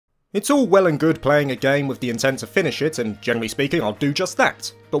It's all well and good playing a game with the intent to finish it, and generally speaking I'll do just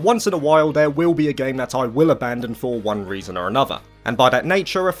that. But once in a while there will be a game that I will abandon for one reason or another. And by that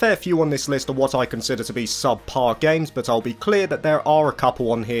nature, a fair few on this list are what I consider to be subpar games, but I'll be clear that there are a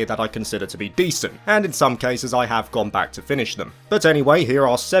couple on here that I consider to be decent, and in some cases I have gone back to finish them. But anyway, here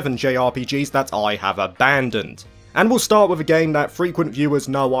are 7 JRPGs that I have abandoned. And we'll start with a game that frequent viewers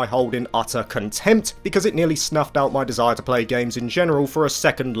know I hold in utter contempt because it nearly snuffed out my desire to play games in general for a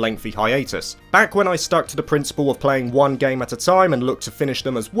second lengthy hiatus. Back when I stuck to the principle of playing one game at a time and looked to finish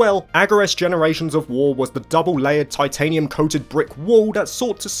them as well, Agarest Generations of War was the double-layered titanium-coated brick wall that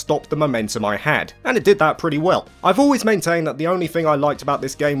sought to stop the momentum I had, and it did that pretty well. I've always maintained that the only thing I liked about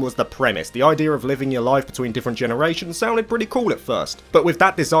this game was the premise. The idea of living your life between different generations sounded pretty cool at first, but with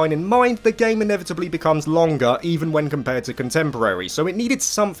that design in mind, the game inevitably becomes longer even when compared to contemporary, so it needed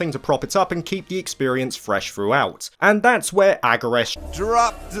something to prop it up and keep the experience fresh throughout. And that's where Agarest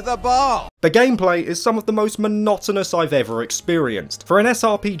dropped the ball! The gameplay is some of the most monotonous I've ever experienced. For an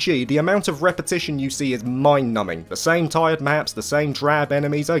SRPG, the amount of repetition you see is mind-numbing. The same tired maps, the same drab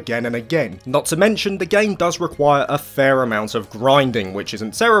enemies again and again. Not to mention, the game does require a fair amount of grinding, which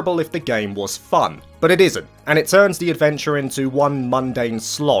isn't terrible if the game was fun. But it isn't, and it turns the adventure into one mundane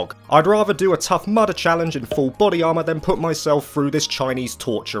slog. I'd rather do a Tough Mudder challenge in full body armor than put myself through this Chinese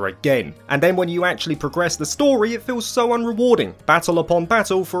torture again. And then when you actually progress the story, it feels so unrewarding. Battle upon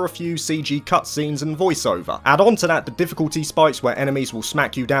battle for a few CG cutscenes and voiceover. Add on to that the difficulty spikes where enemies will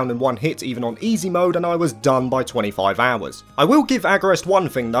smack you down in one hit even on easy mode, and I was done by 25 hours. I will give Agarest one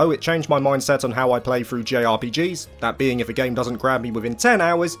thing though, it changed my mindset on how I play through JRPGs, that being if a game doesn't grab me within 10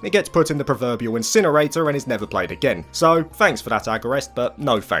 hours, it gets put in the proverbial incinerator and is never played again. So thanks for that Agarest, but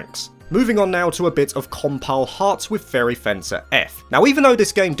no thanks. Moving on now to a bit of Compile Hearts with Fairy Fencer F. Now even though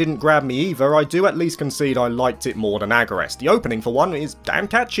this game didn't grab me either, I do at least concede I liked it more than Agarest. The opening for one is damn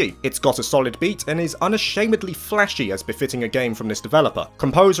catchy. It's got a solid beat and is unashamedly flashy as befitting a game from this developer.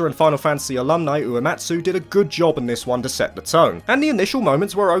 Composer and Final Fantasy alumni Uematsu did a good job in this one to set the tone. And the initial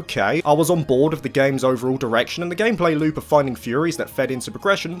moments were okay, I was on board of the game's overall direction and the gameplay loop of finding Furies that fed into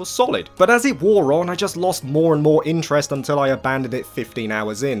progression was solid. But as it wore on, I just lost more and more interest until I abandoned it 15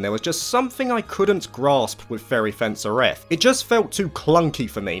 hours in. There was just something I couldn't grasp with Fairy Fencer F. It just felt too clunky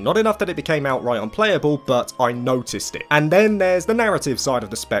for me, not enough that it became outright unplayable, but I noticed it. And then there's the narrative side of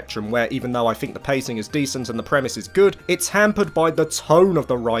the spectrum, where even though I think the pacing is decent and the premise is good, it's hampered by the tone of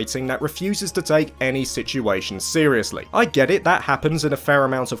the writing that refuses to take any situation seriously. I get it, that happens in a fair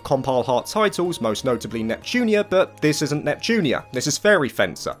amount of Compile Heart titles, most notably Neptunia, but this isn't Neptunia, this is Fairy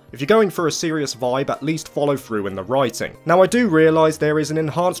Fencer. If you're going for a serious vibe, at least follow through in the writing. Now I do realise there is an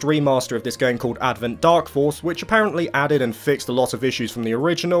enhanced remaster of this game called Advent Dark Force, which apparently added and fixed a lot of issues from the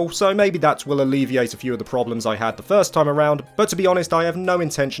original, so maybe that will alleviate a few of the problems I had the first time around, but to be honest I have no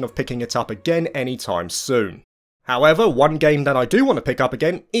intention of picking it up again anytime soon. However, one game that I do want to pick up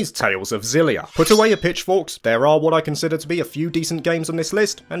again is Tales of Xillia. Put away your pitchforks, there are what I consider to be a few decent games on this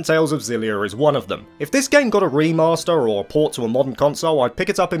list, and Tales of Xillia is one of them. If this game got a remaster or a port to a modern console, I'd pick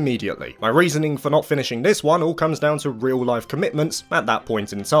it up immediately. My reasoning for not finishing this one all comes down to real-life commitments at that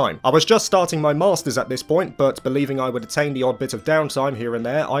point in time. I was just starting my masters at this point, but believing I would attain the odd bit of downtime here and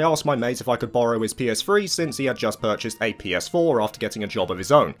there, I asked my mate if I could borrow his PS3 since he had just purchased a PS4 after getting a job of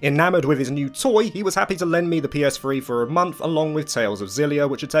his own. Enamoured with his new toy, he was happy to lend me the PS3 for a month along with Tales of Xillia,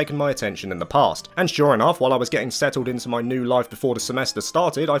 which had taken my attention in the past. And sure enough, while I was getting settled into my new life before the semester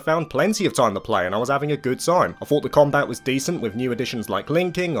started, I found plenty of time to play and I was having a good time. I thought the combat was decent with new additions like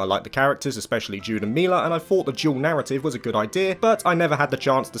linking, I liked the characters, especially Jude and Mila, and I thought the dual narrative was a good idea, but I never had the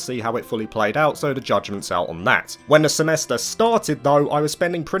chance to see how it fully played out, so the judgment's out on that. When the semester started though, I was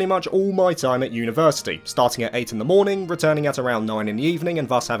spending pretty much all my time at university, starting at 8 in the morning, returning at around 9 in the evening, and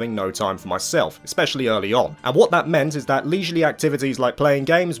thus having no time for myself, especially early on. And what that meant is that leisurely activities like playing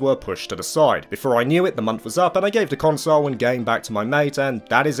games were pushed to the side. Before I knew it, the month was up and I gave the console and game back to my mate, and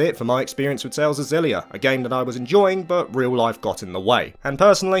that is it for my experience with Tales of Xillia, a game that I was enjoying but real life got in the way. And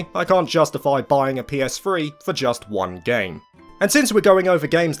personally, I can't justify buying a PS3 for just one game. And since we're going over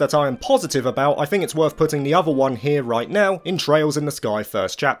games that I am positive about, I think it's worth putting the other one here right now in Trails in the Sky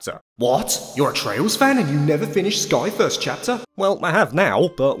First Chapter. What? You're a Trails fan and you never finished Sky First Chapter? Well, I have now,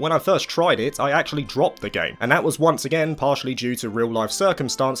 but when I first tried it, I actually dropped the game. And that was once again partially due to real life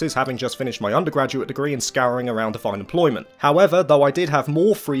circumstances, having just finished my undergraduate degree and scouring around to find employment. However, though I did have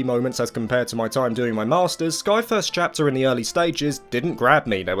more free moments as compared to my time doing my masters, Sky First Chapter in the early stages didn't grab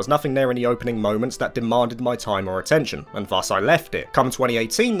me. There was nothing there in the opening moments that demanded my time or attention, and thus I left left it. Come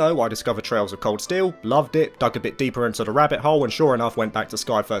 2018 though, I discovered Trails of Cold Steel, loved it, dug a bit deeper into the rabbit hole, and sure enough went back to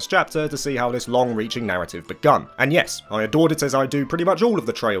Sky First Chapter to see how this long-reaching narrative begun. And yes, I adored it as I do pretty much all of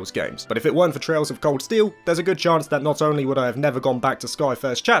the Trails games, but if it weren't for Trails of Cold Steel, there's a good chance that not only would I have never gone back to Sky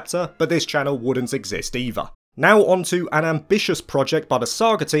First Chapter, but this channel wouldn't exist either. Now onto an ambitious project by the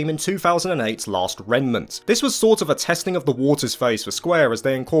Saga team in 2008's Last Remnant. This was sort of a testing of the waters phase for Square as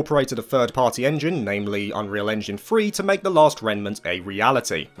they incorporated a third-party engine, namely Unreal Engine 3, to make the Last Remnant a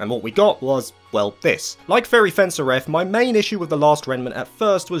reality. And what we got was, well, this. Like Fairy Fencer F, my main issue with the Last Remnant at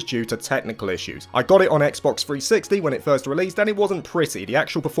first was due to technical issues. I got it on Xbox 360 when it first released and it wasn't pretty. The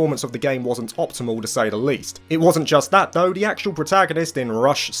actual performance of the game wasn't optimal to say the least. It wasn't just that though, the actual protagonist in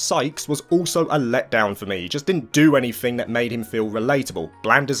Rush Sykes was also a letdown for me. He just didn't do anything that made him feel relatable.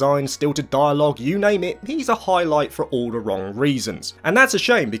 Bland design, stilted dialogue, you name it, he's a highlight for all the wrong reasons. And that's a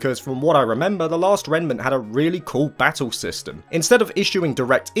shame because from what I remember, the Last Remnant had a really cool battle system. Instead of issuing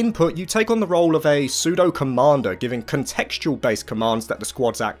direct input, you take on the role of a pseudo-commander, giving contextual-based commands that the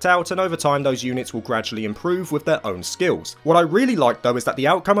squads act out, and over time those units will gradually improve with their own skills. What I really like though is that the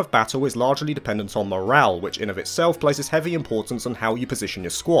outcome of battle is largely dependent on morale, which in of itself places heavy importance on how you position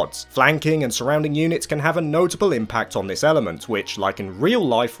your squads. Flanking and surrounding units can have a notable impact on this element, which, like in real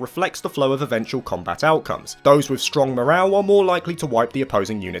life, reflects the flow of eventual combat outcomes. Those with strong morale are more likely to wipe the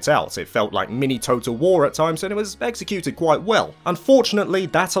opposing units out. It felt like mini Total War at times and it was executed quite well. Unfortunately,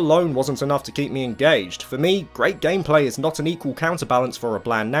 that alone wasn't enough to keep me engaged. For me, great gameplay is not an equal counterbalance for a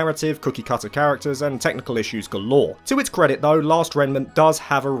bland narrative, cookie-cutter characters, and technical issues galore. To its credit though, Last Remnant does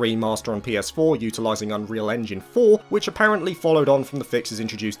have a remaster on PS4 utilising Unreal Engine 4, which apparently followed on from the fixes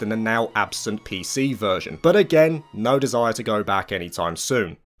introduced in the now absent PC version. But again, no desire to go back anytime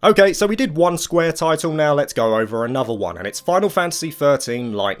soon. Okay, so we did one Square title, now let's go over another one, and it's Final Fantasy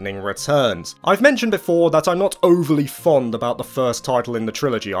XIII Lightning Returns. I've mentioned before that I'm not overly fond about the first title in the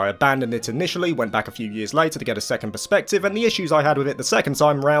trilogy. I abandoned it initially, went back a few years later to get a second perspective, and the issues I had with it the second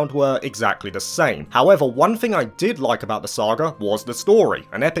time round were exactly the same. However, one thing I did like about the saga was the story,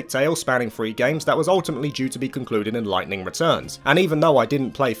 an epic tale spanning 3 games that was ultimately due to be concluded in Lightning Returns. And even though I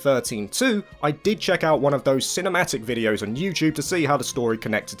didn't play 13-2, I did check out one of those cinematic videos on YouTube to see how the story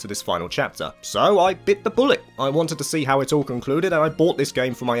connected to this final chapter. So I bit the bullet. I wanted to see how it all concluded and I bought this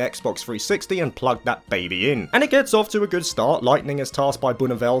game for my Xbox 360 and plugged that baby in. And it gets off to a good start. Lightning is tasked by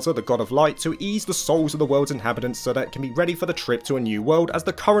Bunavelza, the god of light, to ease the souls of the world's inhabitants so that it can be ready for the trip to a new world, as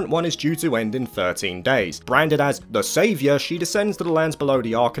the current one is due to end in 13 days. Branded as the Saviour, she descends to the lands below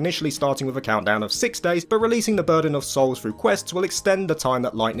the Ark, initially starting with a countdown of 6 days, but releasing the burden of souls through quests will extend the time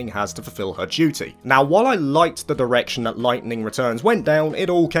that Lightning has to fulfill her duty. Now, while I liked the direction that Lightning Returns went down, it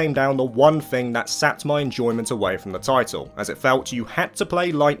all came down the one thing that sapped my enjoyment away from the title, as it felt you had to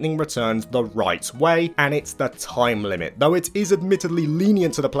play Lightning Returns the right way, and it's the time limit. Though it is admittedly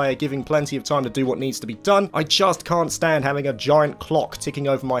lenient to the player, giving plenty of time to do what needs to be done, I just can't stand having a giant clock ticking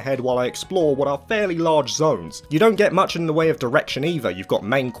over my head while I explore what are fairly large zones. You don't get much in the way of direction either. You've got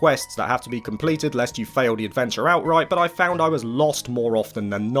main quests that have to be completed lest you fail the adventure outright, but I found I was lost more often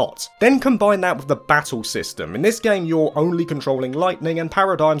than not. Then combine that with the battle system. In this game you're only controlling Lightning, and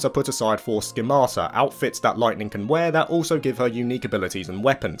paradigms are put aside for schemata, outfits that Lightning can wear that also give her unique abilities and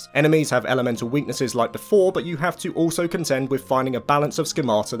weapons. Enemies have elemental weaknesses like before, but you have to also contend with finding a balance of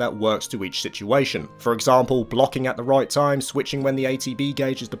schemata that works to each situation. For example, blocking at the right time, switching when the ATB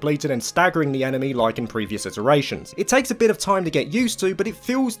gauge is depleted, and staggering the enemy like in previous iterations. It takes a bit of time to get used to, but it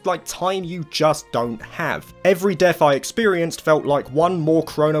feels like time you just don't have. Every death I experienced felt like one more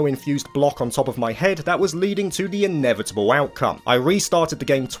chrono-infused block on top of my head that was leading to the inevitable outcome. I restarted the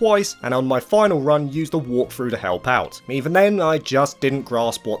game twice, and on my final run used a walkthrough to help out. Even then, I just didn't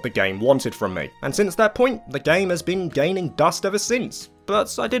grasp what the game wanted from me. And since that point, the game has been gaining dust ever since.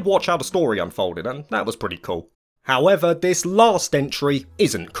 But I did watch how the story unfolded, and that was pretty cool. However, this last entry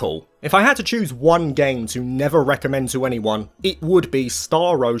isn't cool. If I had to choose one game to never recommend to anyone, it would be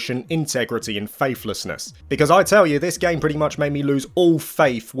Star Ocean Integrity and Faithlessness. Because I tell you, this game pretty much made me lose all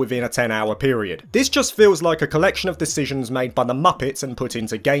faith within a 10-hour period. This just feels like a collection of decisions made by the Muppets and put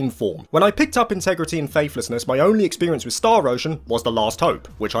into game form. When I picked up Integrity and Faithlessness, my only experience with Star Ocean was The Last Hope,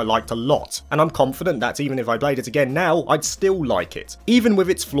 which I liked a lot. And I'm confident that even if I played it again now, I'd still like it. Even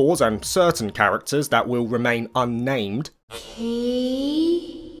with its flaws and certain characters that will remain unnamed.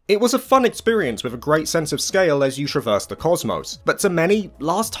 It was a fun experience with a great sense of scale as you traverse the cosmos, but to many,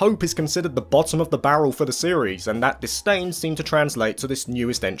 Last Hope is considered the bottom of the barrel for the series, and that disdain seemed to translate to this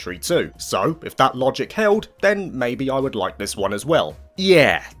newest entry too. So, if that logic held, then maybe I would like this one as well.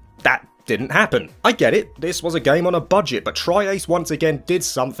 Yeah, that didn't happen. I get it, this was a game on a budget, but Tri-Ace once again did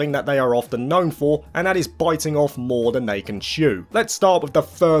something that they are often known for, and that is biting off more than they can chew. Let's start with the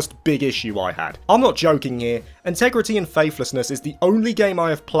first big issue I had. I'm not joking here, Integrity and Faithlessness is the only game I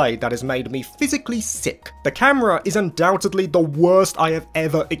have played that has made me physically sick. The camera is undoubtedly the worst I have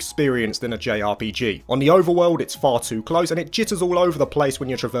ever experienced in a JRPG. On the overworld, it's far too close and it jitters all over the place when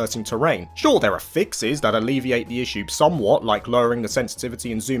you're traversing terrain. Sure, there are fixes that alleviate the issue somewhat, like lowering the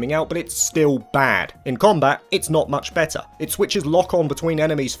sensitivity and zooming out, but it's still bad. In combat, it's not much better. It switches lock-on between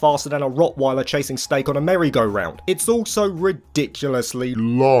enemies faster than a Rottweiler chasing steak on a merry-go-round. It's also ridiculously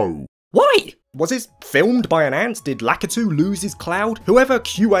low. Why? Was this filmed by an ant? Did Lakitu lose his cloud? Whoever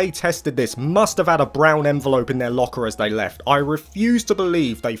QA tested this must have had a brown envelope in their locker as they left. I refuse to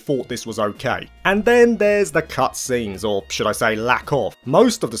believe they thought this was okay. And then there's the cutscenes, or should I say lack of.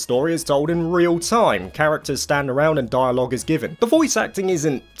 Most of the story is told in real time. Characters stand around and dialogue is given. The voice acting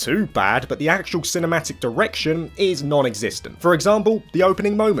isn't too bad, but the actual cinematic direction is non-existent. For example, the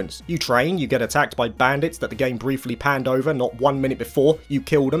opening moments. You train, you get attacked by bandits that the game briefly panned over not 1 minute before, you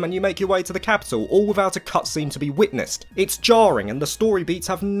kill them and you make your way to the capital, all without a cutscene to be witnessed. It's jarring and the story beats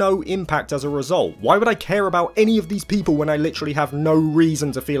have no impact as a result. Why would I care about any of these people when I literally have no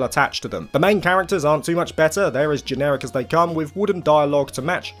reason to feel attached to them? The main characters aren't too much better, they're as generic as they come with wooden dialogue to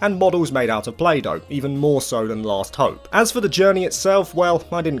match and models made out of Play-Doh, even more so than Last Hope. As for the journey itself, well,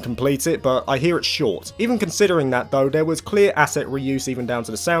 I didn't complete it, but I hear it's short. Even considering that though, there was clear asset reuse even down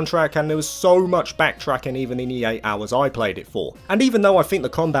to the soundtrack, and there was so much backtracking even in the 8 hours I played it for. And even though I think the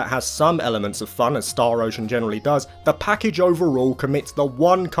combat has some elements of fun, as Star Ocean generally does, the package overall commits the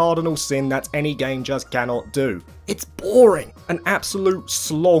one cardinal sin that any game just cannot do. It's boring. An absolute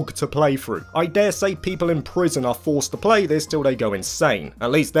slog to play through. I dare say people in prison are forced to play this till they go insane.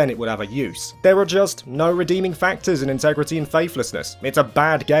 At least then it would have a use. There are just no redeeming factors in Integrity and Faithlessness. It's a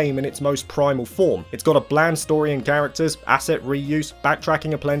bad game in its most primal form. It's got a bland story and characters, asset reuse,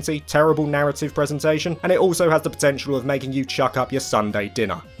 backtracking aplenty, terrible narrative presentation, and it also has the potential of making you chuck up your Sunday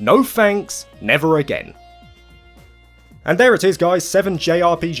dinner. No thanks, never again. And there it is guys, 7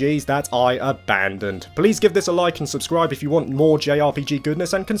 JRPGs that I abandoned. Please give this a like and subscribe if you want more JRPG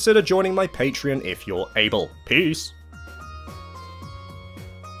goodness, and consider joining my Patreon if you're able. Peace!